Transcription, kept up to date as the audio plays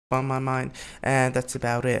on my mind, and that's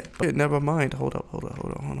about it. But never mind. Hold up.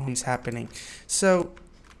 It's happening. So,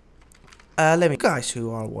 let me, guys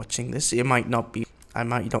who are watching this, it might not be. I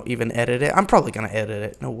might not even edit it. I'm probably gonna edit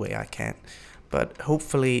it. No way I can't. But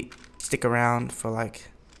hopefully, stick around for like,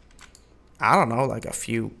 I don't know, like a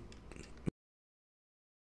few.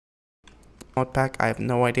 Mod pack. I have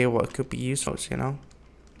no idea what it could be used for. You know.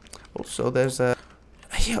 Also, there's a.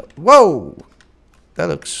 Whoa! That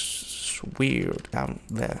looks weird down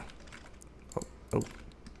there. Oh,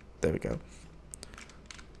 there we go.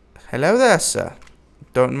 Hello there, sir.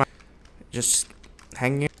 Don't mind. Just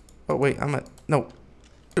hanging. Oh wait, I'm at no.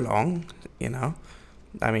 Long, you know.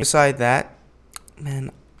 I mean, beside that,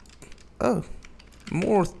 man. Oh,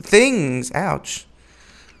 more things. Ouch.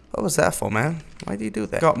 What was that for, man? Why do you do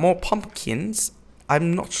that? Got more pumpkins.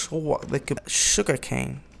 I'm not sure what they could. Sugar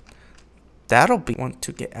cane. That'll be one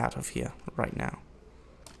to get out of here right now.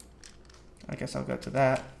 I guess I'll go to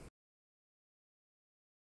that.